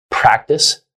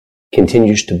practice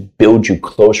continues to build you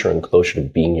closer and closer to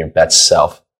being your best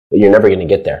self. But you're never going to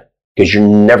get there because you're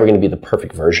never going to be the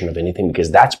perfect version of anything,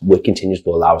 because that's what continues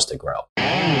to allow us to grow.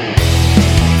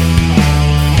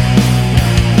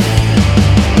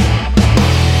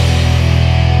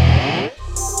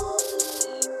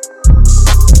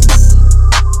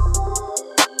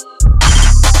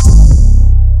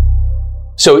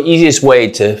 So easiest way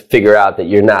to figure out that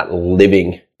you're not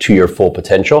living to your full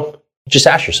potential, just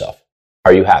ask yourself,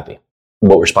 are you happy?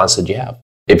 What response did you have?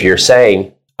 If you're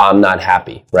saying, I'm not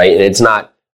happy, right? And it's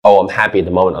not, oh, I'm happy at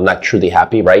the moment, I'm not truly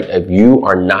happy, right? If you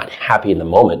are not happy in the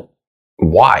moment,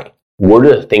 why? What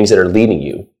are the things that are leading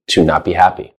you to not be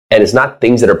happy? And it's not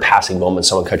things that are passing moments,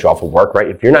 someone cut you off of work, right?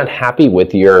 If you're not happy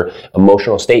with your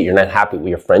emotional state, you're not happy with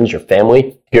your friends, your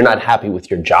family, you're not happy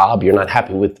with your job, you're not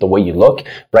happy with the way you look,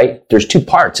 right? There's two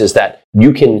parts, is that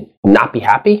you can not be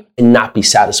happy and not be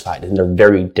satisfied, and they're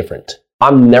very different.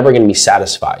 I'm never going to be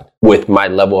satisfied with my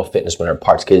level of fitness when it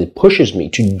parts, because it pushes me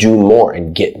to do more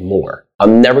and get more.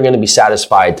 I'm never going to be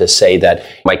satisfied to say that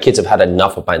my kids have had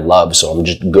enough of my love, so I'm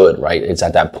just good, right? It's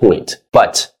at that point.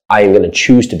 But I am going to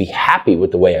choose to be happy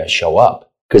with the way I show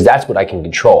up, because that's what I can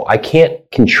control. I can't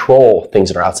control things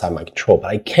that are outside my control,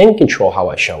 but I can control how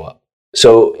I show up.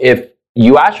 So if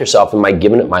you ask yourself, am I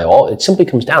giving it my all? It simply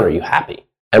comes down, are you happy?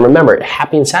 And remember,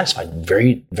 happy and satisfied,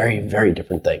 very, very, very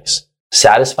different things.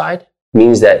 Satisfied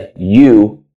means that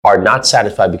you are not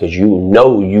satisfied because you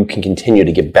know you can continue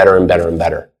to get better and better and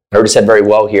better. I already said very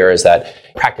well here is that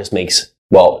practice makes,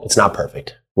 well, it's not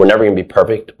perfect. We're never going to be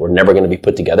perfect. We're never going to be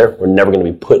put together. We're never going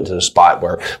to be put into the spot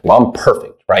where, well, I'm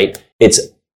perfect, right? It's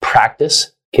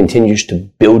practice continues to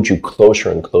build you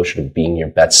closer and closer to being your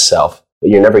best self. But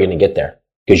you're never going to get there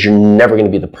because you're never going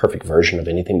to be the perfect version of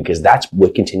anything, because that's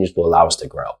what continues to allow us to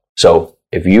grow. So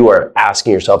if you are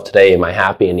asking yourself today, am I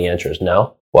happy? And the answer is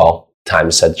no. Well, time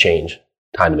to set change.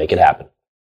 Time to make it happen.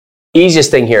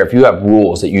 Easiest thing here, if you have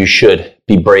rules that you should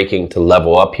be breaking to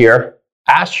level up here,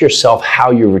 ask yourself how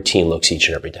your routine looks each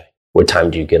and every day. What time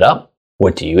do you get up?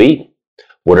 What do you eat?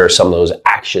 What are some of those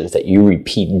actions that you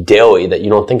repeat daily that you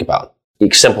don't think about? The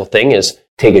simple thing is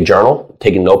take a journal,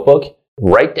 take a notebook,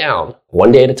 write down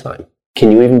one day at a time. Can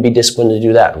you even be disciplined to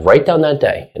do that? Write down that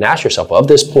day and ask yourself, of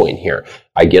this point here,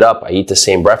 I get up, I eat the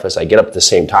same breakfast, I get up at the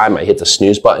same time, I hit the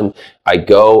snooze button, I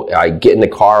go, I get in the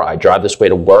car, I drive this way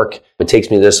to work. It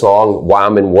takes me this long. While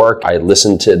I'm in work, I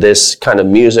listen to this kind of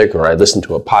music or I listen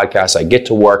to a podcast. I get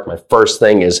to work. My first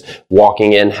thing is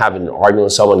walking in, having an argument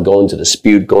with someone, going to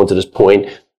dispute, going to this point.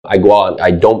 I go out,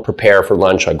 I don't prepare for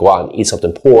lunch, I go out and eat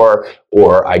something poor,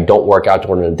 or I don't work out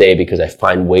during the day because I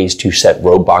find ways to set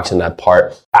roadblocks in that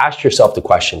part. Ask yourself the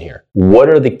question here. What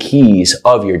are the keys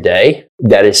of your day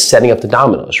that is setting up the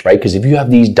dominoes, right? Because if you have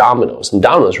these dominoes, and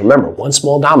dominoes, remember, one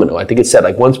small domino, I think it said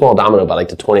like one small domino by like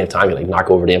the 20th time, you like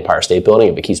knock over the Empire State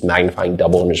Building, if it keeps magnifying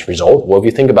double in its result. Well, if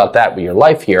you think about that with your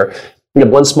life here, you know,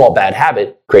 one small bad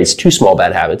habit creates two small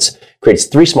bad habits, creates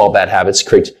three small bad habits,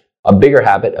 creates a bigger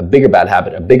habit, a bigger bad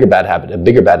habit, a bigger bad habit, a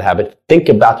bigger bad habit. Think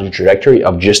about the trajectory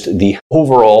of just the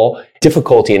overall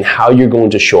difficulty in how you're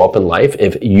going to show up in life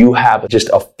if you have just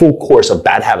a full course of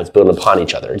bad habits building upon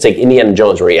each other. It's like Indiana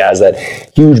Jones where he has that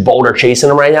huge boulder chasing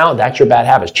him right now. That's your bad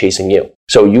habits chasing you.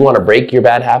 So you want to break your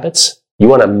bad habits? You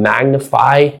want to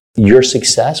magnify your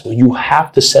success? Well, you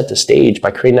have to set the stage by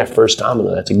creating that first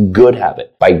domino. That's a good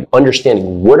habit. By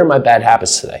understanding, what are my bad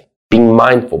habits today? Being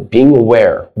mindful, being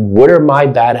aware. What are my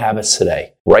bad habits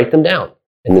today? Write them down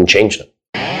and then change them.